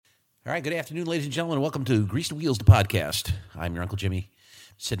All right, good afternoon, ladies and gentlemen. Welcome to Greased Wheels, the podcast. I'm your Uncle Jimmy,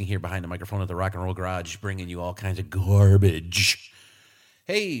 sitting here behind the microphone at the Rock and Roll Garage, bringing you all kinds of garbage.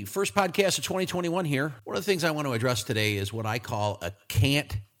 Hey, first podcast of 2021 here. One of the things I want to address today is what I call a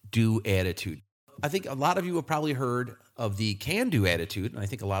can't-do attitude. I think a lot of you have probably heard of the can-do attitude, and I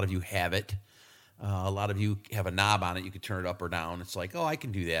think a lot of you have it. A lot of you have a knob on it. You can turn it up or down. It's like, oh, I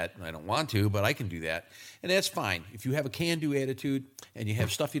can do that. I don't want to, but I can do that. And that's fine. If you have a can-do attitude and you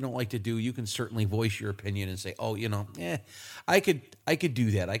have stuff you don't like to do, you can certainly voice your opinion and say, oh, I could do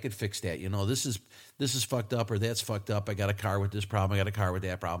that. I could fix that. This is fucked up or that's fucked up. I got a car with this problem. I got a car with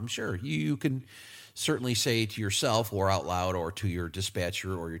that problem. Sure, you can certainly say to yourself or out loud or to your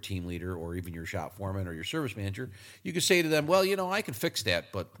dispatcher or your team leader or even your shop foreman or your service manager, you could say to them, well, I can fix that,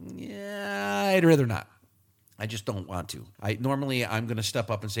 but yeah, I'd rather not. I just don't want to. I'm going to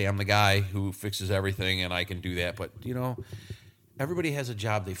step up and say I'm the guy who fixes everything and I can do that, but everybody has a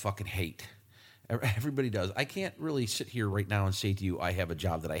job they fucking hate. Everybody does. I can't really sit here right now and say to you I have a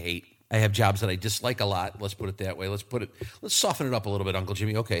job that I hate. I have jobs that I dislike a lot. Let's put it that way. Let's soften it up a little bit, Uncle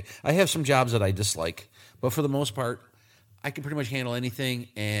Jimmy. Okay, I have some jobs that I dislike, but for the most part, I can pretty much handle anything,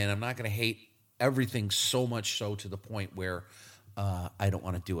 and I'm not going to hate everything so much so to the point where I don't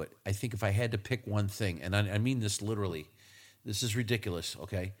want to do it. I think if I had to pick one thing, and I mean this literally, this is ridiculous,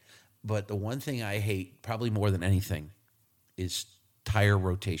 okay? But the one thing I hate probably more than anything is tire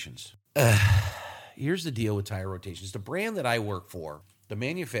rotations. Here's the deal with tire rotations. The brand that I work for, the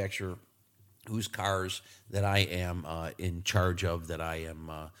manufacturer whose cars that I am in charge of, that I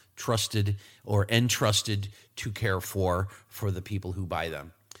am trusted or entrusted to care for the people who buy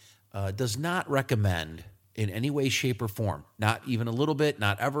them, does not recommend in any way, shape, or form, not even a little bit,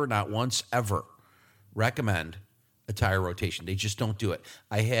 not ever, not once, ever, recommend a tire rotation. They just don't do it.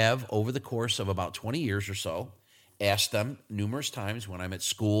 I have, over the course of about 20 years or so, asked them numerous times when I'm at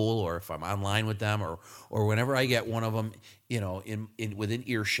school or if I'm online with them or whenever I get one of them, in within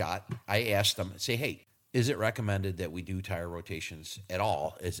earshot, I ask them, say, hey, is it recommended that we do tire rotations at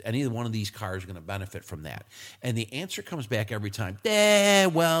all? Is any one of these cars going to benefit from that? And the answer comes back every time, yeah,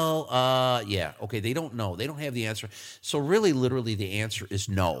 okay, they don't know. They don't have the answer. So really, literally, the answer is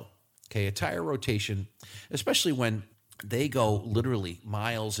no. Okay, a tire rotation, especially when they go literally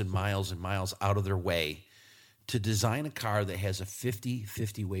miles and miles and miles out of their way to design a car that has a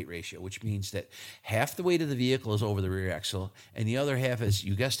 50-50 weight ratio, which means that half the weight of the vehicle is over the rear axle, and the other half is,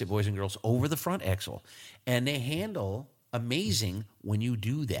 you guessed it, boys and girls, over the front axle. And they handle amazing when you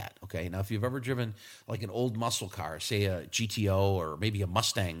do that, okay? Now, if you've ever driven like an old muscle car, say a GTO or maybe a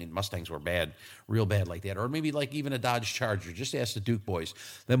Mustang, and Mustangs were bad, real bad like that, or maybe like even a Dodge Charger, just ask the Duke boys,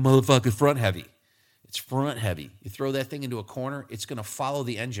 that motherfucker's front heavy. It's front heavy. You throw that thing into a corner, it's going to follow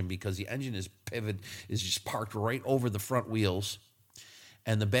the engine because the engine is just parked right over the front wheels,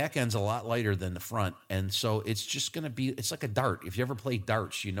 and the back end's a lot lighter than the front, and so it's just going to be, it's like a dart. If you ever play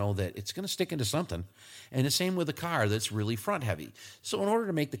darts, you know that it's going to stick into something, and the same with a car that's really front heavy. So in order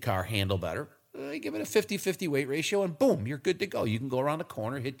to make the car handle better, give it a 50-50 weight ratio, and boom, you're good to go. You can go around the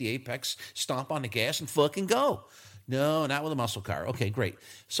corner, hit the apex, stomp on the gas, and fucking go. No, not with a muscle car. Okay, great.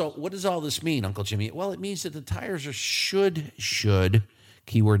 So what does all this mean, Uncle Jimmy? Well, it means that the tires should,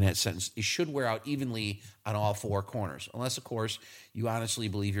 keyword in that sentence, they should wear out evenly on all four corners. Unless, of course, you honestly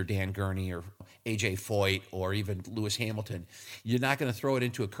believe you're Dan Gurney or A.J. Foyt or even Lewis Hamilton. You're not going to throw it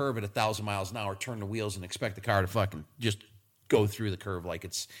into a curve at 1,000 miles an hour, turn the wheels, and expect the car to fucking just go through the curve like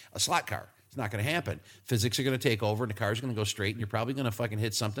it's a slot car. It's not going to happen. Physics are going to take over, and the car's going to go straight, and you're probably going to fucking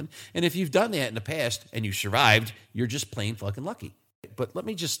hit something. And if you've done that in the past and you survived, you're just plain fucking lucky. But let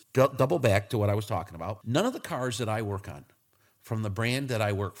me just double back to what I was talking about. None of the cars that I work on from the brand that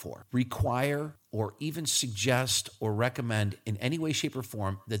I work for require or even suggest or recommend in any way, shape, or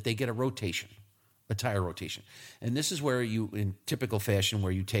form that they get a rotation, a tire rotation. And this is where you, in typical fashion,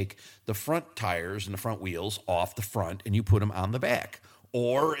 where you take the front tires and the front wheels off the front and you put them on the back.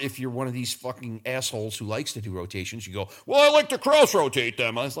 Or if you're one of these fucking assholes who likes to do rotations, you go, well, I like to cross-rotate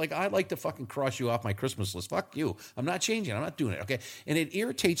them. I was like, I like to fucking cross you off my Christmas list. Fuck you. I'm not changing. I'm not doing it, okay? And it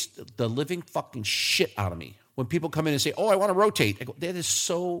irritates the living fucking shit out of me when people come in and say, oh, I want to rotate. I go, that is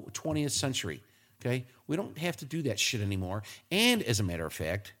so 20th century, okay? We don't have to do that shit anymore. And as a matter of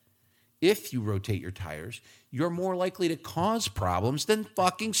fact, if you rotate your tires, you're more likely to cause problems than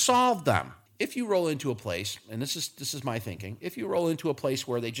fucking solve them. If you roll into a place, and this is my thinking, if you roll into a place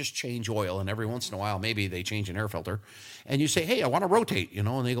where they just change oil and every once in a while maybe they change an air filter, and you say, hey, I want to rotate, and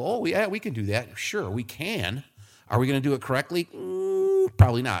they go, oh, yeah, we can do that. Sure, we can. Are we going to do it correctly?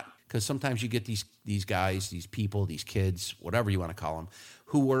 Probably not, because sometimes you get these guys, these people, these kids, whatever you want to call them,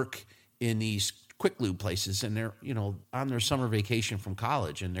 who work in these quick lube places, and they're, on their summer vacation from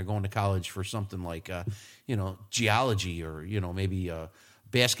college, and they're going to college for something like, geology, or, maybe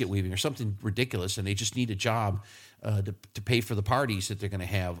basket weaving or something ridiculous, and they just need a job to pay for the parties that they're going to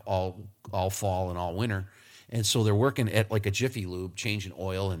have all fall and all winter. And so they're working at like a Jiffy Lube, changing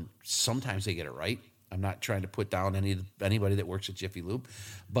oil, and sometimes they get it right. I'm not trying to put down anybody that works at Jiffy Lube,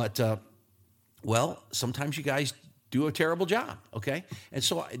 but sometimes you guys do a terrible job, okay? And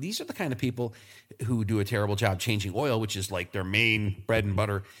so these are the kind of people who do a terrible job changing oil, which is like their main bread and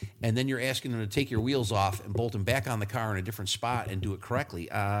butter, and then you're asking them to take your wheels off and bolt them back on the car in a different spot and do it correctly.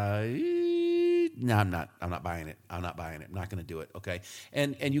 No, I'm not buying it. I'm not buying it. I'm not going to do it, okay?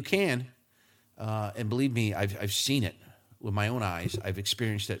 And you can, and believe me, I've seen it with my own eyes. I've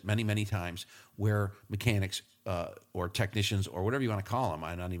experienced it many, many times where mechanics or technicians or whatever you want to call them,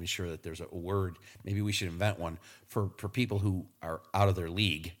 I'm not even sure that there's a word. Maybe we should invent one for people who are out of their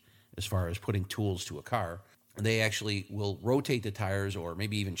league as far as putting tools to a car. They actually will rotate the tires or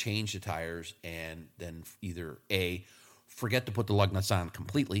maybe even change the tires, and then either A, forget to put the lug nuts on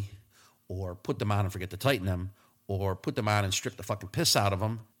completely, or put them on and forget to tighten them, or put them on and strip the fucking piss out of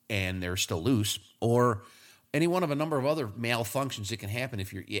them and they're still loose, or any one of a number of other malfunctions that can happen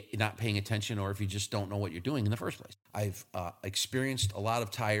if you're not paying attention or if you just don't know what you're doing in the first place. I've experienced a lot of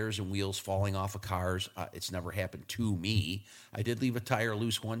tires and wheels falling off of cars. It's never happened to me. I did leave a tire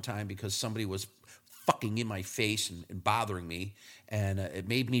loose one time because somebody was fucking in my face and bothering me, and it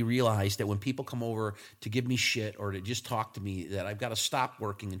made me realize that when people come over to give me shit or to just talk to me, that I've got to stop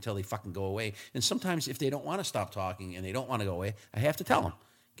working until they fucking go away. And sometimes if they don't want to stop talking and they don't want to go away, I have to tell them,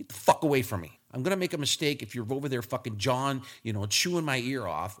 get the fuck away from me. I'm going to make a mistake if you're over there fucking chewing my ear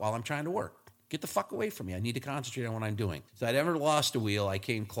off while I'm trying to work. Get the fuck away from me. I need to concentrate on what I'm doing. So I never lost a wheel. I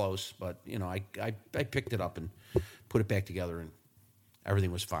came close, but I picked it up and put it back together, and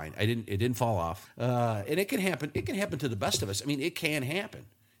everything was fine. It didn't fall off. And it can happen. It can happen to the best of us. I mean, it can happen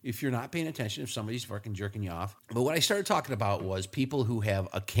if you're not paying attention, if somebody's fucking jerking you off. But what I started talking about was people who have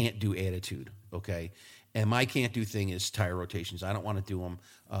a can't-do attitude, okay? And my can't-do thing is tire rotations. I don't want to do them.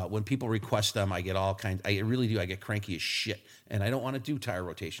 When people request them, I get all kinds. I really do. I get cranky as shit. And I don't want to do tire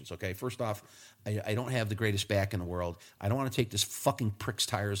rotations, okay? First off, I don't have the greatest back in the world. I don't want to take this fucking prick's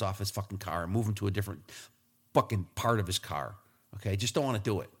tires off his fucking car and move him to a different fucking part of his car, okay? I just don't want to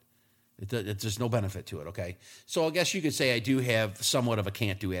do it. There's no benefit to it, okay? So I guess you could say I do have somewhat of a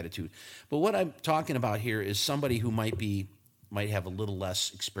can't-do attitude. But what I'm talking about here is somebody who might have a little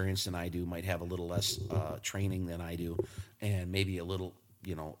less experience than I do, might have a little less training than I do, and maybe a little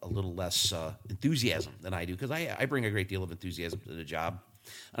less enthusiasm than I do, because I bring a great deal of enthusiasm to the job.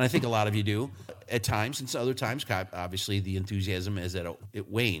 And I think a lot of you do at times, and other times, obviously, the enthusiasm is that it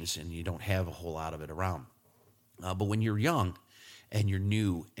wanes and you don't have a whole lot of it around. But when you're young and you're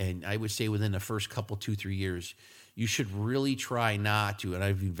new, and I would say within the first couple, 2-3 years, you should really try not to, and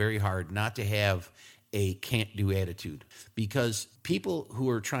I'd be very hard, not to have a can't-do attitude, because people who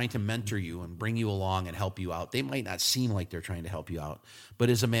are trying to mentor you and bring you along and help you out, they might not seem like they're trying to help you out, but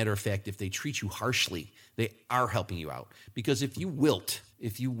as a matter of fact, if they treat you harshly, they are helping you out. Because if you wilt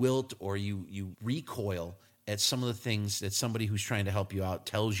or you recoil at some of the things that somebody who's trying to help you out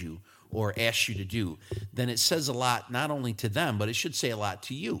tells you or asks you to do, then it says a lot not only to them, but it should say a lot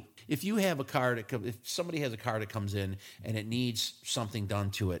to you. If you have a car if somebody has a car that comes in and it needs something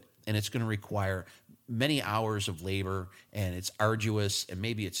done to it, and it's going to require many hours of labor, and it's arduous, and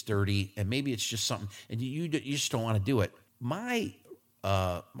maybe it's dirty, and maybe it's just something, and you just don't want to do it. My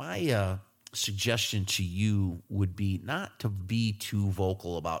suggestion to you would be not to be too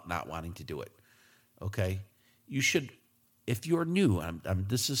vocal about not wanting to do it. Okay, you should. If you're new,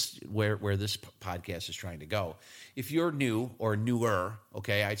 this is where this podcast is trying to go. If you're new or newer,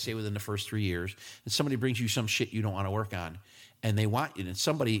 okay, I'd say within the first 3 years, and somebody brings you some shit you don't want to work on, and they want you, and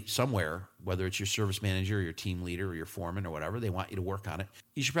somebody somewhere, whether it's your service manager or your team leader or your foreman or whatever, they want you to work on it,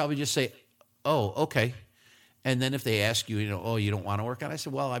 you should probably just say, oh, okay. And then if they ask you, oh, you don't want to work on it? I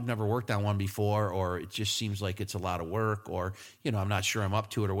said, well, I've never worked on one before, or it just seems like it's a lot of work, or, I'm not sure I'm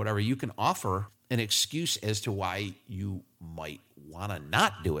up to it, or whatever. You can offer an excuse as to why you might want to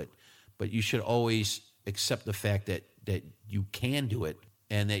not do it, but you should always accept the fact that you can do it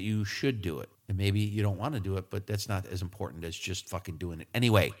and that you should do it. And maybe you don't want to do it, but that's not as important as just fucking doing it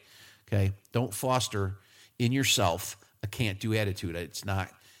anyway, okay? Don't foster in yourself a can't-do attitude. It's not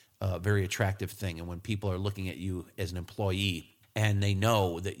a very attractive thing. And when people are looking at you as an employee and they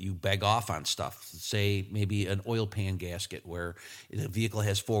know that you beg off on stuff. Say maybe an oil pan gasket where the vehicle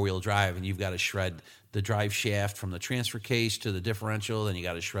has four-wheel drive and you've got to shred the drive shaft from the transfer case to the differential, then you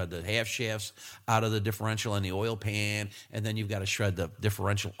got to shred the half shafts out of the differential and the oil pan, and then you've got to shred the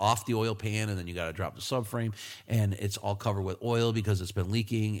differential off the oil pan, and then you got to drop the subframe, and it's all covered with oil because it's been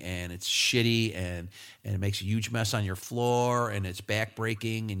leaking, and it's shitty, and it makes a huge mess on your floor, and it's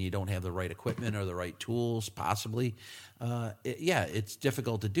back-breaking, and you don't have the right equipment or the right tools, possibly. It's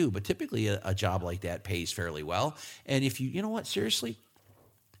difficult to do, but typically a job like that pays fairly well. And if you know what, seriously,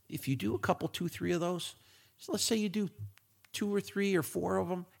 if you do a couple, 2, 3 of those, so let's say you do 2 or 3 or 4 of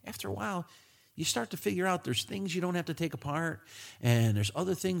them, after a while, you start to figure out there's things you don't have to take apart, and there's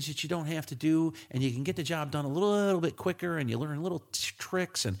other things that you don't have to do, and you can get the job done a little bit quicker, and you learn little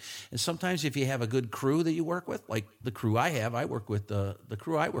tricks. And sometimes if you have a good crew that you work with, like the crew I work with, the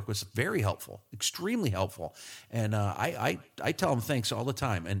crew I work with is very helpful, extremely helpful. And I tell them thanks all the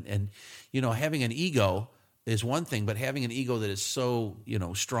time. And having an ego is one thing, but having an ego that is so,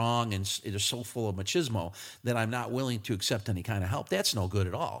 strong and it is so full of machismo that I'm not willing to accept any kind of help, that's no good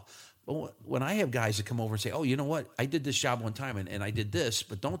at all. But when I have guys that come over and say, oh, you know what, I did this job one time and I did this,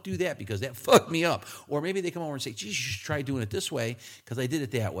 but don't do that because that fucked me up. Or maybe they come over and say, geez, you should try doing it this way because I did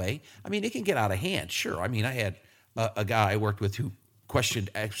it that way. I mean, it can get out of hand, sure. I mean, I had a guy I worked with who questioned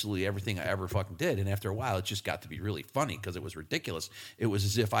absolutely everything I ever fucking did. And after a while, it just got to be really funny because it was ridiculous. It was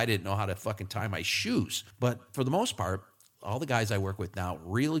as if I didn't know how to fucking tie my shoes. But for the most part, all the guys I work with now,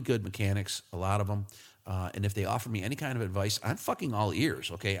 really good mechanics, a lot of them. And if they offer me any kind of advice, I'm fucking all ears,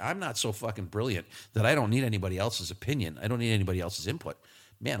 okay? I'm not so fucking brilliant that I don't need anybody else's opinion. I don't need anybody else's input.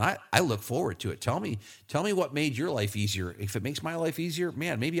 Man, I look forward to it. Tell me what made your life easier. If it makes my life easier,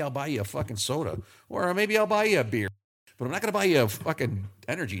 man, maybe I'll buy you a fucking soda. Or maybe I'll buy you a beer. But I'm not going to buy you a fucking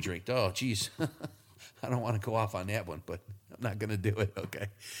energy drink. Oh, geez. I don't want to go off on that one, but I'm not going to do it, okay?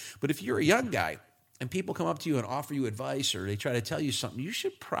 But if you're a young guy and people come up to you and offer you advice or they try to tell you something, you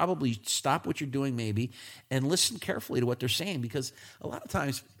should probably stop what you're doing maybe and listen carefully to what they're saying, because a lot of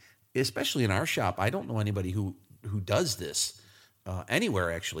times, especially in our shop, I don't know anybody who does this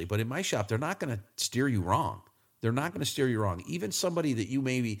anywhere actually, but in my shop, they're not going to steer you wrong. They're not going to steer you wrong. Even somebody that you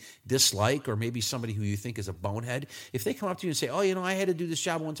maybe dislike or maybe somebody who you think is a bonehead, if they come up to you and say, oh, I had to do this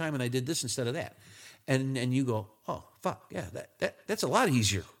job one time and I did this instead of that. And you go, oh, fuck, yeah, that's a lot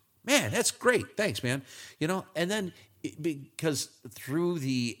easier. Man, that's great. Thanks, man. And then because through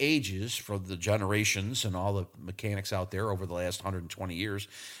the ages, from the generations and all the mechanics out there over the last 120 years,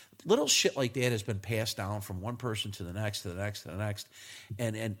 little shit like that has been passed down from one person to the next, to the next, to the next.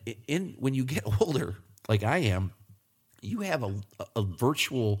 And when you get older, like I am, you have a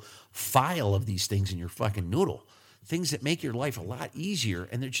virtual file of these things in your fucking noodle. Things that make your life a lot easier,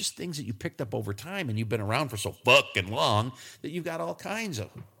 and they're just things that you picked up over time, and you've been around for so fucking long that you've got all kinds of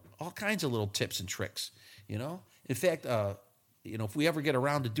little tips and tricks. In fact, if we ever get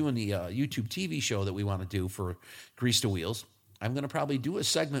around to doing the YouTube TV show that we want to do for Grease to Wheels, I'm going to probably do a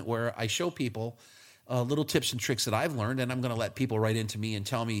segment where I show people little tips and tricks that I've learned, and I'm going to let people write into me and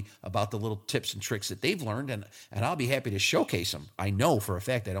tell me about the little tips and tricks that they've learned, and I'll be happy to showcase them. I know for a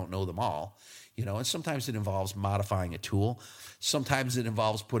fact I don't know them all, and sometimes it involves modifying a tool. Sometimes it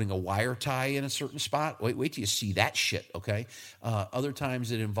involves putting a wire tie in a certain spot. Wait till you see that shit, okay? Other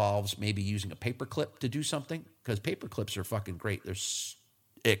times it involves maybe using a paper clip to do something, because paper clips are fucking great.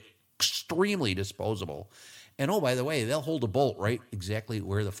 They're extremely disposable. And oh, by the way, they'll hold a bolt right exactly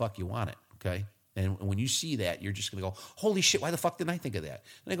where the fuck you want it, okay? And when you see that, you're just going to go, holy shit, why the fuck didn't I think of that?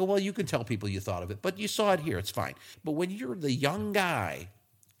 And I go, well, you can tell people you thought of it, but you saw it here. It's fine. But when you're the young guy,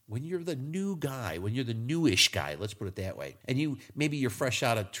 when you're the new guy, when you're the newish guy, let's put it that way, and maybe you're fresh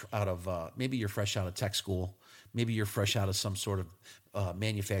out of tech school, maybe you're fresh out of some sort of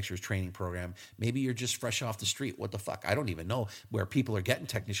manufacturer's training program, maybe you're just fresh off the street. What the fuck? I don't even know where people are getting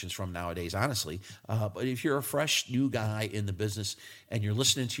technicians from nowadays, honestly. But if you're a fresh new guy in the business and you're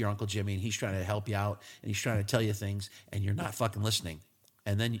listening to your Uncle Jimmy and he's trying to help you out and he's trying to tell you things and you're not fucking listening,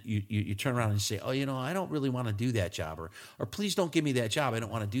 and then you turn around and you say, oh, I don't really want to do that job, or please don't give me that job. I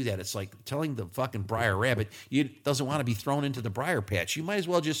don't want to do that. It's like telling the fucking Briar Rabbit you doesn't want to be thrown into the briar patch. You might as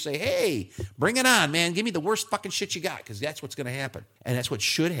well just say, hey, bring it on, man. Give me the worst fucking shit you got, because that's what's going to happen. And that's what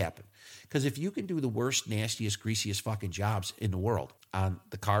should happen. Because if you can do the worst, nastiest, greasiest fucking jobs in the world on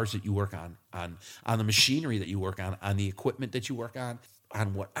the cars that you work on the machinery that you work on the equipment that you work on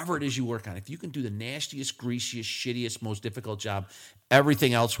whatever it is you work on, if you can do the nastiest, greasiest, shittiest, most difficult job,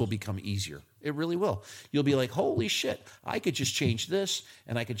 everything else will become easier. It really will. You'll be like, holy shit, I could just change this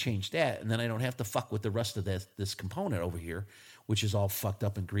and I could change that, and then I don't have to fuck with the rest of this component over here, which is all fucked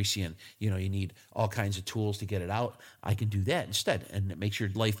up and greasy, and you need all kinds of tools to get it out. I can do that instead, and it makes your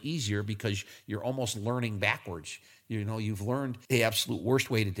life easier because you're almost learning backwards. You've learned the absolute worst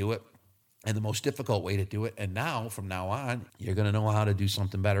way to do it and the most difficult way to do it. And now, from now on, you're going to know how to do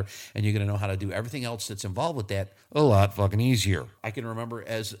something better, and you're going to know how to do everything else that's involved with that a lot fucking easier. I can remember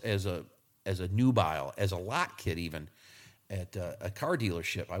as a nubile, as a lot kid even, at a car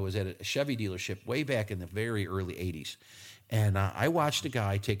dealership. I was at a Chevy dealership way back in the very early 80s. And I watched a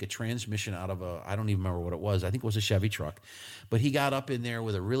guy take a transmission out of I don't even remember what it was. I think it was a Chevy truck. But he got up in there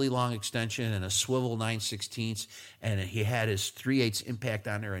with a really long extension and a swivel 9/16, and he had his 3/8 impact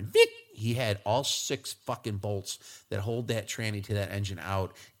on there, and he had all 6 fucking bolts that hold that tranny to that engine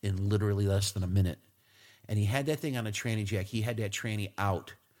out in literally less than a minute. And he had that thing on a tranny jack. He had that tranny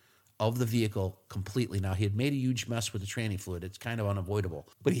out of the vehicle completely. Now, he had made a huge mess with the tranny fluid. It's kind of unavoidable.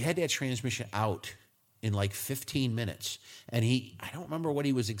 But he had that transmission out in like 15 minutes. And I don't remember what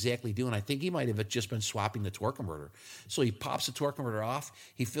he was exactly doing. I think he might have just been swapping the torque converter. So he pops the torque converter off.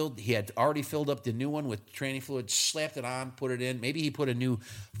 He had already filled up the new one with tranny fluid, slapped it on, put it in. Maybe he put a new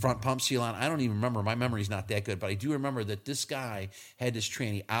front pump seal on. I don't even remember. My memory's not that good. But I do remember that this guy had this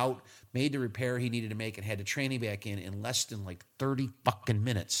tranny out, made the repair he needed to make, and had the tranny back in less than like 30 fucking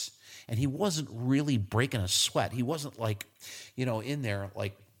minutes. And he wasn't really breaking a sweat. He wasn't like, in there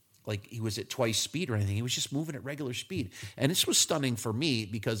like he was at twice speed or anything. He was just moving at regular speed. And this was stunning for me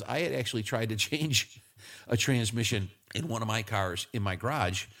because I had actually tried to change a transmission in one of my cars in my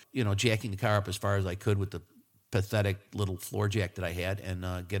garage, jacking the car up as far as I could with the pathetic little floor jack that I had,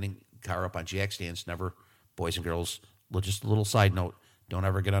 and getting the car up on jack stands. Never, boys and girls, just a little side note, don't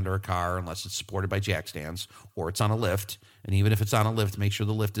ever get under a car unless it's supported by jack stands or it's on a lift. And even if it's on a lift, make sure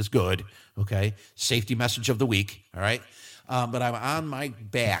the lift is good, okay? Safety message of the week, all right? But I'm on my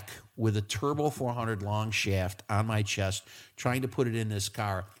back with a Turbo 400 long shaft on my chest, trying to put it in this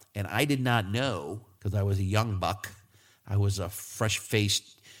car. And I did not know, because I was a young buck, I was a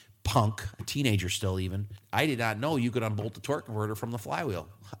fresh-faced punk, a teenager still even, I did not know you could unbolt the torque converter from the flywheel.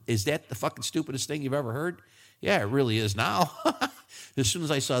 Is that the fucking stupidest thing you've ever heard? Yeah, it really is now. As soon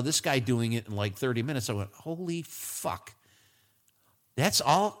as I saw this guy doing it in like 30 minutes, I went, holy fuck. That's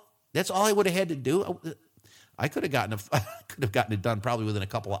all I would have had to do. I could have gotten it done probably within a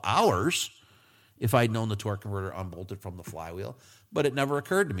couple of hours if I'd known the torque converter unbolted from the flywheel. But it never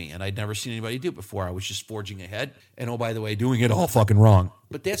occurred to me, and I'd never seen anybody do it before. I was just forging ahead, and oh, by the way, doing it all fucking wrong.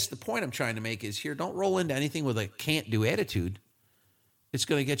 But that's the point I'm trying to make is here, don't roll into anything with a can't-do attitude. It's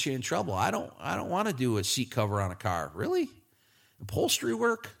going to get you in trouble. I don't want to do a seat cover on a car. Really? Upholstery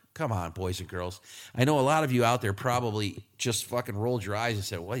work? Come on, boys and girls. I know a lot of you out there probably just fucking rolled your eyes and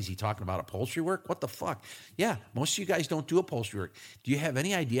said, what, is he talking about upholstery work? What the fuck? Yeah, most of you guys don't do upholstery work. Do you have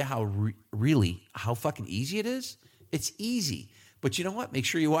any idea how fucking easy it is? It's easy. But you know what? Make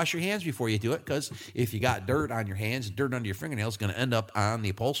sure you wash your hands before you do it, because if you got dirt on your hands, dirt under your fingernails, it's going to end up on the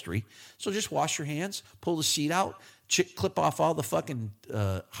upholstery. So just wash your hands, pull the seat out, clip off all the fucking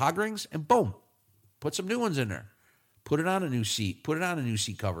hog rings, and boom, put some new ones in there. Put it on a new seat. Put it on a new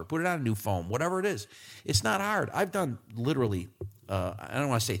seat cover. Put it on a new foam. Whatever it is. It's not hard. I've done literally, I don't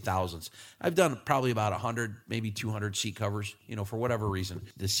want to say thousands. I've done probably about 100, maybe 200 seat covers, for whatever reason.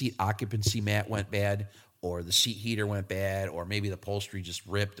 The seat occupancy mat went bad, or the seat heater went bad, or maybe the upholstery just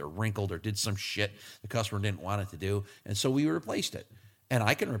ripped or wrinkled or did some shit the customer didn't want it to do. And so we replaced it. And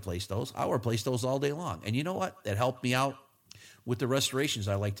I can replace those. I'll replace those all day long. And you know what? That helped me out with the restorations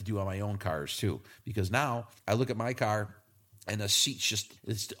I like to do on my own cars too. Because now I look at my car and the seat's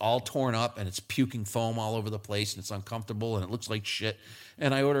it's all torn up and it's puking foam all over the place and it's uncomfortable and it looks like shit.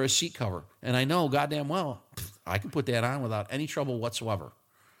 And I order a seat cover. And I know goddamn well I can put that on without any trouble whatsoever.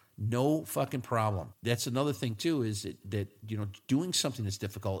 No fucking problem. That's another thing too, is that doing something that's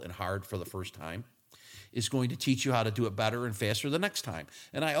difficult and hard for the first time is going to teach you how to do it better and faster the next time.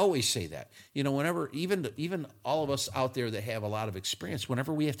 And I always say that. Whenever, even all of us out there that have a lot of experience,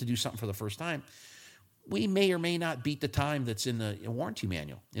 whenever we have to do something for the first time, we may or may not beat the time that's in the warranty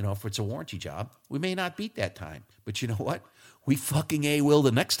manual. If it's a warranty job, we may not beat that time. But you know what? We fucking will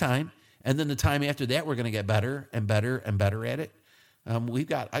the next time. And then the time after that, we're going to get better and better and better at it.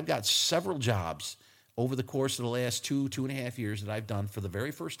 I've got several jobs over the course of the last 2.5 years that I've done for the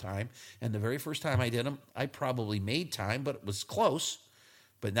very first time. And the very first time I did them, I probably made time, but it was close.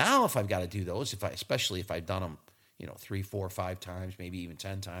 But now if I've got to do those, especially if I've done them, 3, 4, 5 times, maybe even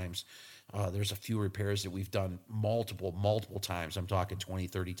 10 times, there's a few repairs that we've done multiple times. I'm talking 20,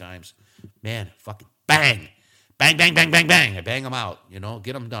 30 times. Man, fucking bang, Bang, bang, bang, bang, bang. I bang them out,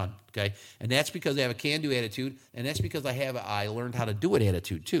 get them done, okay? And that's because I have a can-do attitude, and that's because I learned how to do it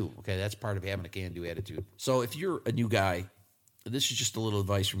attitude too, okay? That's part of having a can-do attitude. So if you're a new guy, this is just a little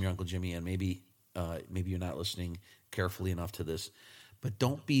advice from your Uncle Jimmy, and maybe you're not listening carefully enough to this, but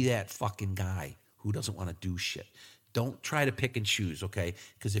don't be that fucking guy who doesn't want to do shit. Don't try to pick and choose, okay?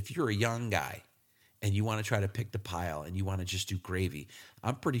 Because if you're a young guy and you want to try to pick the pile and you want to just do gravy,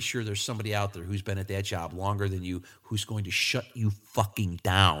 I'm pretty sure there's somebody out there who's been at that job longer than you who's going to shut you fucking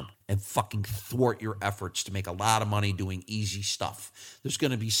down and fucking thwart your efforts to make a lot of money doing easy stuff. There's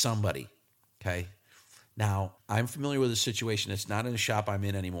going to be somebody, okay? Now, I'm familiar with a situation. It's not in a shop I'm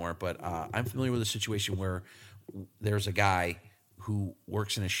in anymore, but I'm familiar with a situation where there's a guy who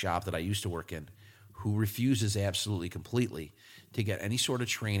works in a shop that I used to work in who refuses absolutely completely to get any sort of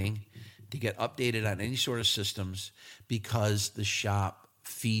training, to get updated on any sort of systems because the shop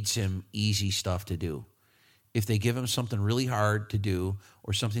feeds him easy stuff to do. If they give him something really hard to do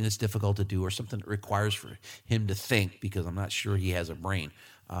or something that's difficult to do or something that requires for him to think, because I'm not sure he has a brain,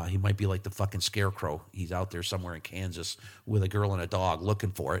 he might be like the fucking scarecrow. He's out there somewhere in Kansas with a girl and a dog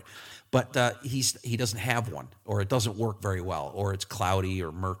looking for it. But he doesn't have one, or it doesn't work very well, or it's cloudy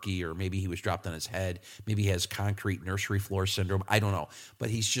or murky, or maybe he was dropped on his head. Maybe he has concrete nursery floor syndrome. I don't know. But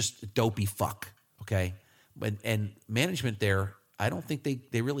he's just a dopey fuck, okay? And management there, I don't think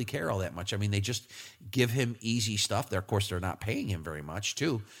they really care all that much. I mean, they just give him easy stuff. Of course, they're not paying him very much,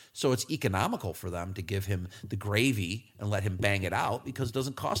 too. So it's economical for them to give him the gravy and let him bang it out because it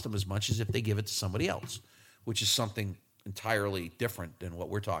doesn't cost them as much as if they give it to somebody else, which is something entirely different than what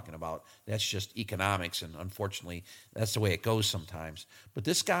we're talking about. That's just economics, and unfortunately, that's the way it goes sometimes. But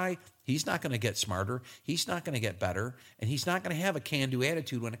this guy, he's not going to get smarter. He's not going to get better, and he's not going to have a can-do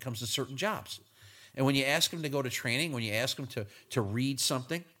attitude when it comes to certain jobs. And when you ask him to go to training, when you ask him to read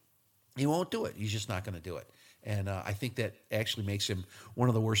something, he won't do it. He's just not going to do it. And I think that actually makes him one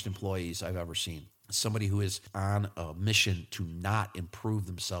of the worst employees I've ever seen. Somebody who is on a mission to not improve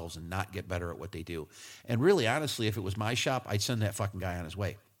themselves and not get better at what they do. And really, honestly, if it was my shop, I'd send that fucking guy on his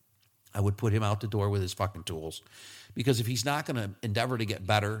way. I would put him out the door with his fucking tools. Because if he's not going to endeavor to get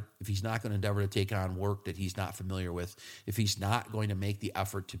better, if he's not going to endeavor to take on work that he's not familiar with, if he's not going to make the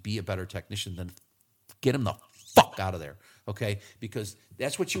effort to be a better technician, then get him the fuck out of there, okay? Because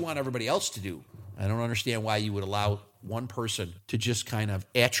that's what you want everybody else to do. I don't understand why you would allow one person to just kind of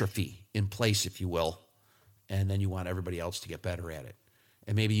atrophy in place, if you will, and then you want everybody else to get better at it.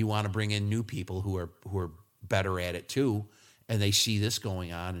 And maybe you want to bring in new people who are better at it too, and they see this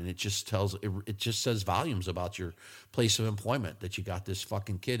going on, and it just says volumes about your place of employment that you got this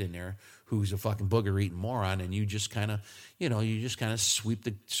fucking kid in there who's a fucking booger-eating moron, and you just kind of sweep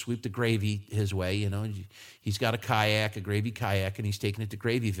the gravy his way. He's got a gravy kayak, and he's taking it to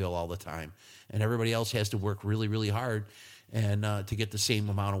Gravyville all the time, and everybody else has to work really, really hard and to get the same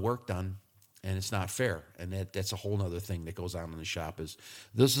amount of work done. And it's not fair. And that's a whole other thing that goes on in the shop is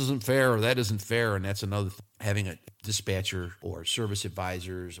this isn't fair or that isn't fair. And that's another thing. Having a dispatcher or service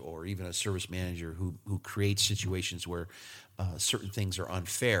advisors or even a service manager who creates situations where certain things are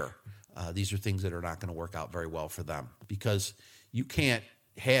unfair. These are things that are not going to work out very well for them because you can't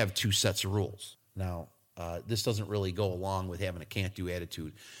have two sets of rules. Now, this doesn't really go along with having a can't-do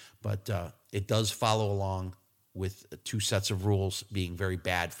attitude, but it does follow along with two sets of rules being very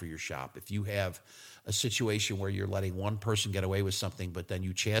bad for your shop. If you have a situation where you're letting one person get away with something, but then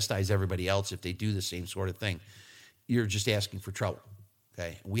you chastise everybody else if they do the same sort of thing, you're just asking for trouble,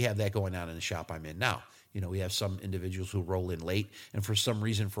 okay? We have that going on in the shop I'm in now. We have some individuals who roll in late, and for some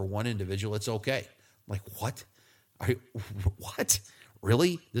reason, for one individual, it's okay. I'm like, what? What?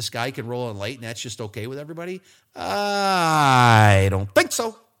 Really? This guy can roll in late, and that's just okay with everybody? I don't think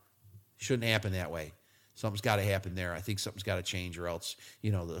so. Shouldn't happen that way. Something's got to happen there. I think something's got to change, or else,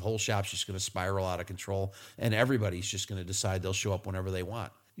 the whole shop's just going to spiral out of control, and everybody's just going to decide they'll show up whenever they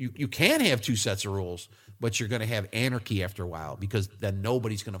want. You can have two sets of rules, but you're going to have anarchy after a while because then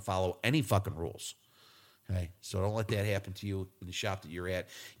nobody's going to follow any fucking rules. Okay? So don't let that happen to you in the shop that you're at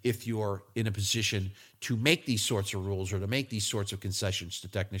if you're in a position to make these sorts of rules or to make these sorts of concessions to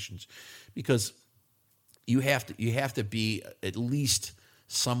technicians, because you have to be at least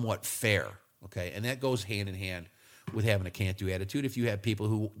somewhat fair. Okay, and that goes hand in hand with having a can't-do attitude. If you have people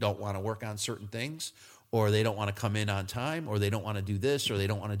who don't want to work on certain things, or they don't want to come in on time, or they don't want to do this, or they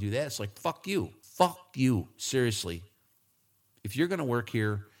don't want to do that, it's like, fuck you. Fuck you. Seriously. If you're going to work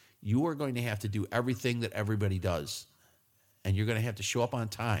here, you are going to have to do everything that everybody does. And you're going to have to show up on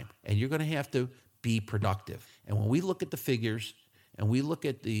time. And you're going to have to be productive. And when we look at the figures, and we look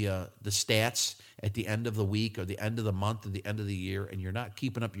at the stats at the end of the week, or the end of the month, or the end of the year, and you're not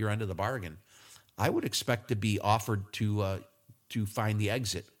keeping up your end of the bargain, I would expect to be offered to find the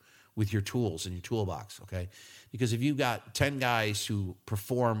exit with your tools in your toolbox, okay? Because if you've got 10 guys who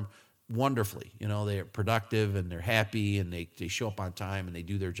perform wonderfully, they're productive and they're happy and they show up on time and they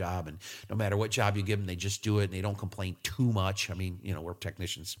do their job, and no matter what job you give them, they just do it and they don't complain too much. I mean, we're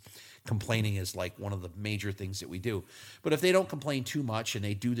technicians. Complaining is like one of the major things that we do. But if they don't complain too much and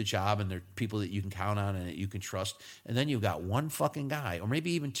they do the job and they're people that you can count on and that you can trust, and then you've got one fucking guy, or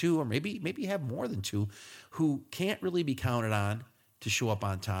maybe even two, or maybe you have more than two, who can't really be counted on to show up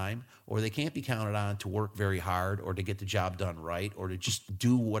on time, or they can't be counted on to work very hard or to get the job done right or to just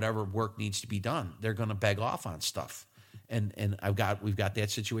do whatever work needs to be done. They're going to beg off on stuff. And we've got that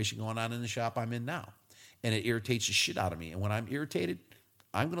situation going on in the shop I'm in now. And it irritates the shit out of me. And when I'm irritated,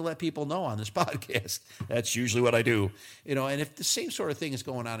 I'm going to let people know on this podcast. That's usually what I do. And if the same sort of thing is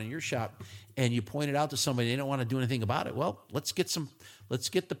going on in your shop and you point it out to somebody, they don't want to do anything about it, well, let's get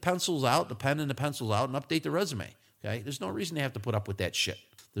the pencils out, the pen and the pencils out, and update the resume. Okay? There's no reason to have to put up with that shit.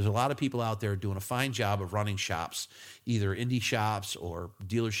 There's a lot of people out there doing a fine job of running shops, either indie shops or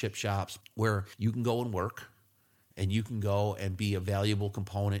dealership shops, where you can go and work and you can go and be a valuable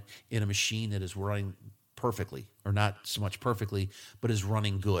component in a machine that is running perfectly, or not so much perfectly, but is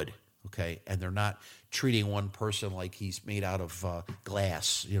running good, okay? And they're not treating one person like he's made out of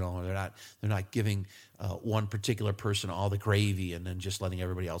glass, They're not giving one particular person all the gravy and then just letting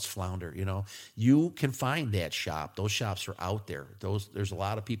everybody else flounder, You can find that shop. Those shops are out there. There's a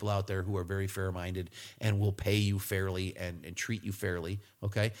lot of people out there who are very fair-minded and will pay you fairly and treat you fairly,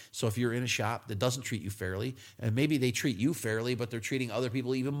 okay? So if you're in a shop that doesn't treat you fairly, and maybe they treat you fairly, but they're treating other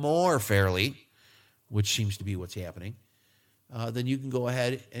people even more fairly, which seems to be what's happening, then you can go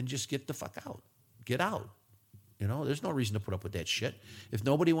ahead and just get the fuck out. Get out. There's no reason to put up with that shit. If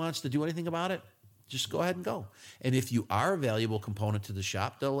nobody wants to do anything about it, just go ahead and go. And if you are a valuable component to the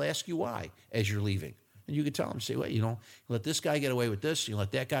shop, they'll ask you why as you're leaving. And you can tell them, say, well, you let this guy get away with this, you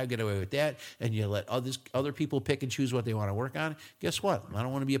let that guy get away with that, and you let other people pick and choose what they want to work on. Guess what? I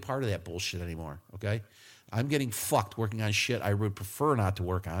don't want to be a part of that bullshit anymore, okay? I'm getting fucked working on shit I would prefer not to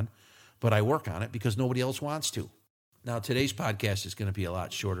work on, but I work on it because nobody else wants to. Now, today's podcast is going to be a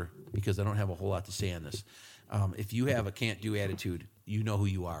lot shorter because I don't have a whole lot to say on this. If you have a can't-do attitude, you know who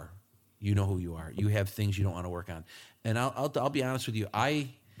you are. You know who you are. You have things you don't want to work on. And I'll be honest with you, I'd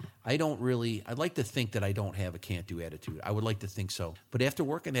like to think that I don't have a can't-do attitude. I would like to think so. But after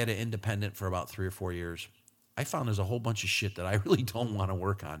working at an independent for about 3 or 4 years, I found there's a whole bunch of shit that I really don't want to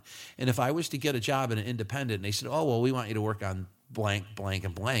work on. And if I was to get a job in an independent and they said, oh, well, we want you to work on blank, blank,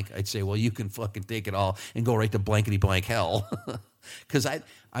 and blank, I'd say, well, you can fucking take it all and go right to blankety blank hell. Because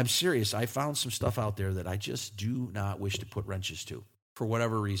I'm serious. I found some stuff out there that I just do not wish to put wrenches to for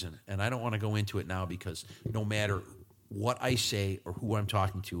whatever reason. And I don't want to go into it now because no matter what I say or who I'm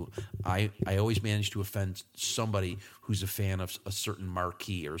talking to, I always manage to offend somebody who's a fan of a certain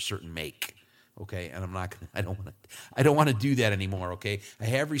marquee or a certain make. Okay, and I don't want to do that anymore. Okay, I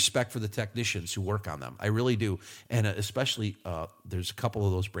have respect for the technicians who work on them. I really do, and especially there's a couple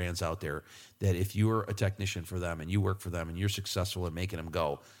of those brands out there that if you're a technician for them and you work for them and you're successful in making them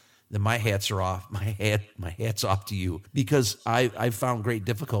go, then my hats are off. My hat's off to you, because I've found great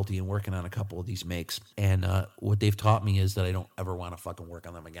difficulty in working on a couple of these makes, and what they've taught me is that I don't ever want to fucking work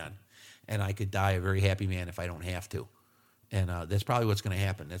on them again, and I could die a very happy man if I don't have to. And that's probably what's going to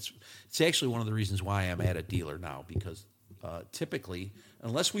happen. It's actually one of the reasons why I'm at a dealer now, because typically,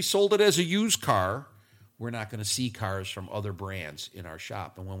 unless we sold it as a used car, we're not going to see cars from other brands in our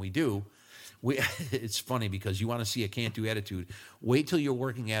shop. And when we do, it's funny because you want to see a can't-do attitude. Wait till you're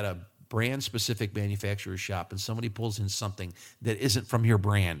working at a brand-specific manufacturer's shop and somebody pulls in something that isn't from your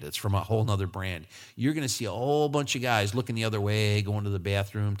brand. It's from a whole nother brand. You're going to see a whole bunch of guys looking the other way, going to the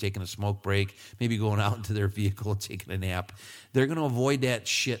bathroom, taking a smoke break, maybe going out into their vehicle and taking a nap. They're going to avoid that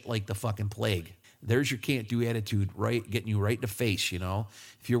shit like the fucking plague. There's your can't-do attitude, right? Getting you right in the face,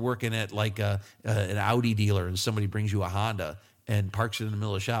 If you're working at like an Audi dealer and somebody brings you a Honda and parks it in the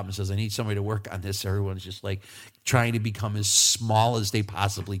middle of the shop and says, I need somebody to work on this, everyone's just like trying to become as small as they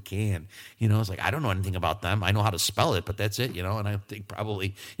possibly can. It's like, I don't know anything about them. I know how to spell it, but that's it, And I think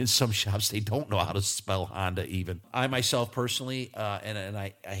probably in some shops they don't know how to spell Honda even. I myself personally, and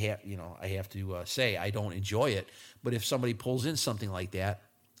I have to say I don't enjoy it, but if somebody pulls in something like that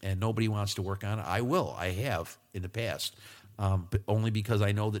and nobody wants to work on it, I will. I have in the past. But only because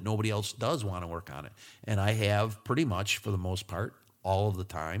I know that nobody else does want to work on it. And I have pretty much, for the most part, all of the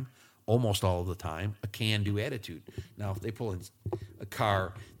time, almost all of the time, a can-do attitude. Now, if they pull in a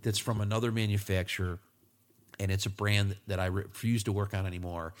car that's from another manufacturer and it's a brand that I refuse to work on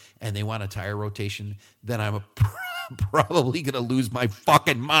anymore and they want a tire rotation, then I'm I'm probably going to lose my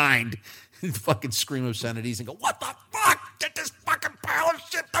fucking mind and fucking scream obscenities and go, what the fuck? Get this fucking pile of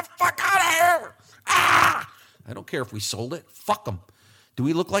shit the fuck out of here. Ah! I don't care if we sold it. Fuck them. Do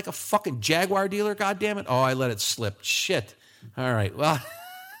we look like a fucking Jaguar dealer? God damn it. Oh, I let it slip. Shit. All right. Well,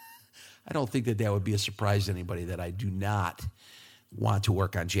 I don't think that would be a surprise to anybody that I do not want to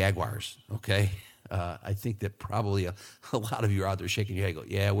work on Jaguars. Okay. I think that probably a lot of you are out there shaking your head. Go,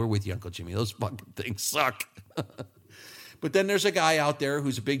 yeah, we're with you, Uncle Jimmy. Those fucking things suck. But then there's a guy out there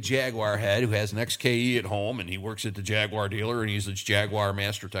who's a big Jaguar head who has an XKE at home, and he works at the Jaguar dealer, and he's a Jaguar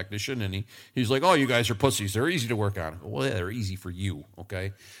master technician, and he's like, oh, you guys are pussies. They're easy to work on. Well, yeah, they're easy for you,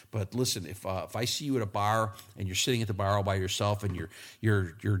 okay? But listen, if I see you at a bar and you're sitting at the bar all by yourself and your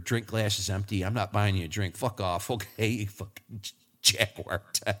drink glass is empty, I'm not buying you a drink. Fuck off, okay? You fucking Jaguar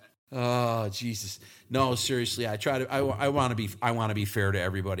tech. Oh, Jesus. No, seriously, I want to be fair to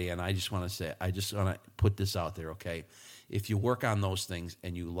everybody, and I just want to put this out there, okay? If you work on those things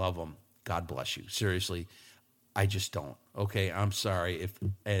and you love them, God bless you. Seriously, I just don't. Okay, I'm sorry.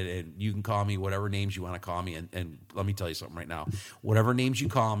 And you can call me whatever names you want to call me. And let me tell you something right now. Whatever names you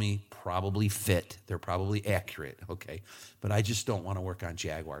call me probably fit. They're probably accurate. Okay, but I just don't want to work on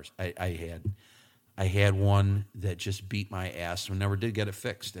Jaguars. I had one that just beat my ass and never did get it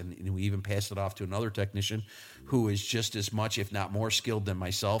fixed. And we even passed it off to another technician who is just as much, if not more skilled than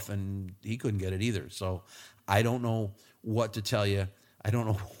myself, and he couldn't get it either. So I don't know what to tell you. I don't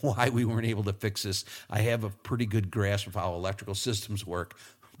know why we weren't able to fix this. I have a pretty good grasp of how electrical systems work,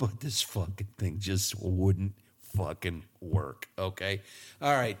 but this fucking thing just wouldn't fucking work, okay?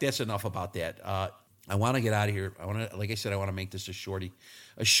 All right, that's enough about that. I want to get out of here. Like I said, I want to make this a shorty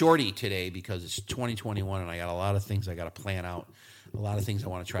today because it's 2021 and I got a lot of things I got to plan out, a lot of things I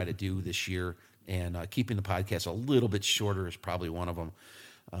want to try to do this year, and keeping the podcast a little bit shorter is probably one of them.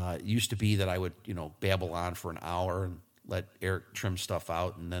 It used to be that I would, babble on for an hour and let Eric trim stuff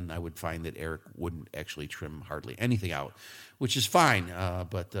out, and then I would find that Eric wouldn't actually trim hardly anything out, which is fine.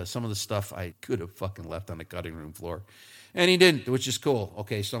 But some of the stuff I could have fucking left on the cutting room floor, and he didn't, which is cool.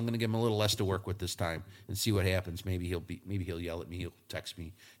 Okay, so I'm going to give him a little less to work with this time and see what happens. Maybe he'll yell at me. He'll text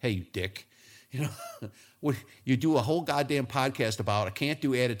me, "Hey, you dick." You do a whole goddamn podcast about a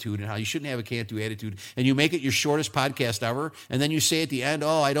can't-do attitude and how you shouldn't have a can't-do attitude, and you make it your shortest podcast ever, and then you say at the end,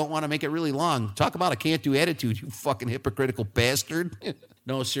 oh, I don't want to make it really long. Talk about a can't-do attitude, you fucking hypocritical bastard.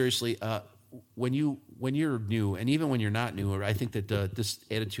 No, seriously, when you're new, and even when you're not new, I think that this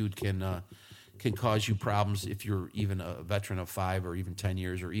attitude can cause you problems if you're even a veteran of 5 or even 10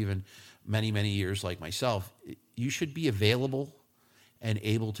 years or even many, many years like myself. You should be available and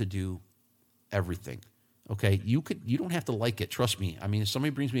able to do everything. Okay, you don't have to like it. Trust me. I mean, if somebody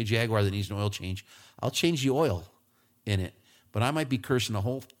brings me a Jaguar that needs an oil change, I'll change the oil in it. But I might be cursing the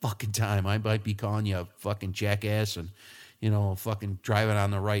whole fucking time. I might be calling you a fucking jackass and, fucking driving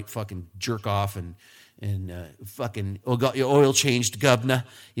on the right, fucking jerk off and fucking got your oil changed, governor,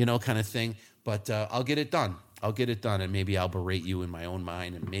 kind of thing. But I'll get it done. And maybe I'll berate you in my own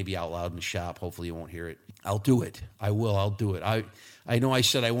mind, and maybe out loud in the shop. Hopefully you won't hear it. I'll do it. I will. I'll do it. I know I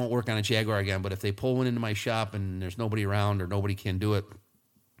said I won't work on a Jaguar again, but if they pull one into my shop and there's nobody around or nobody can do it,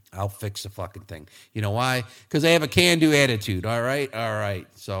 I'll fix the fucking thing. You know why? Because I have a can-do attitude. All right.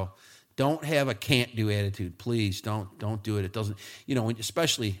 So don't have a can't-do attitude. Please don't do it. It doesn't,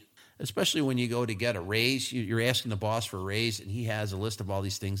 especially when you go to get a raise, you're asking the boss for a raise, and he has a list of all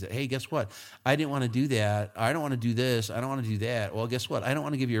these things that, hey, guess what? I didn't want to do that. I don't want to do this. I don't want to do that. Well, guess what? I don't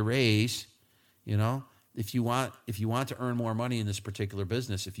want to give you a raise. If you want to earn more money in this particular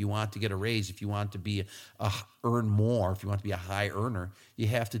business, if you want to get a raise, if you want to earn more, if you want to be a high earner, you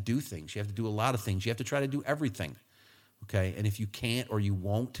have to do things. You have to do a lot of things. You have to try to do everything. Okay, and if you can't or you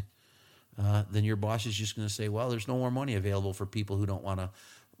won't, then your boss is just going to say, well, there's no more money available for people who don't want to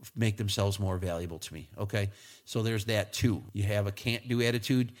make themselves more valuable to me. Okay, so there's that too. You have a can't-do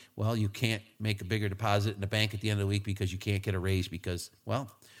attitude. Well, you can't make a bigger deposit in the bank at the end of the week because you can't get a raise because, well,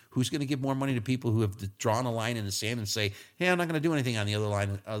 who's going to give more money to people who have drawn a line in the sand and say, hey, I'm not going to do anything on the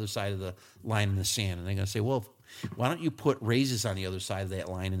other side of the line in the sand? And they're going to say, well, why don't you put raises on the other side of that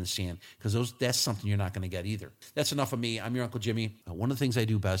line in the sand? Because that's something you're not going to get either. That's enough of me. I'm your Uncle Jimmy. One of the things I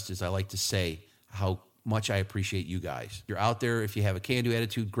do best is I like to say how much I appreciate you guys. You're out there. If you have a can-do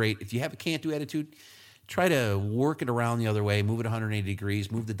attitude, great. If you have a can't-do attitude, try to work it around the other way. Move it 180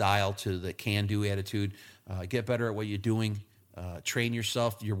 degrees. Move the dial to the can-do attitude. Get better at what you're doing. Train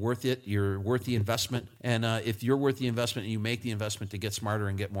yourself. You're worth it. You're worth the investment. And if you're worth the investment and you make the investment to get smarter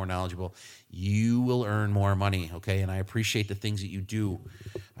and get more knowledgeable, you will earn more money, okay? And I appreciate the things that you do.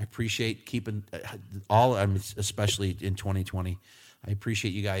 I appreciate keeping especially in 2020, I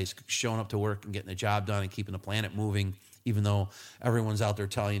appreciate you guys showing up to work and getting the job done and keeping the planet moving, even though everyone's out there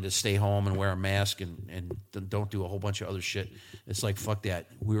telling you to stay home and wear a mask and don't do a whole bunch of other shit. It's like, fuck that.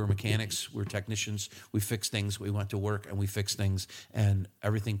 We were mechanics. We were technicians. We fixed things. We went to work and we fixed things, and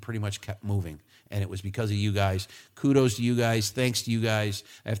everything pretty much kept moving. And it was because of you guys. Kudos to you guys. Thanks to you guys.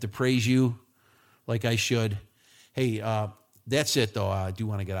 I have to praise you like I should. Hey, that's it, though. I do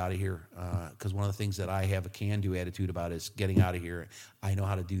want to get out of here because one of the things that I have a can-do attitude about is getting out of here. I know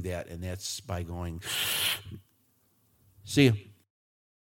how to do that, and that's by going. See you.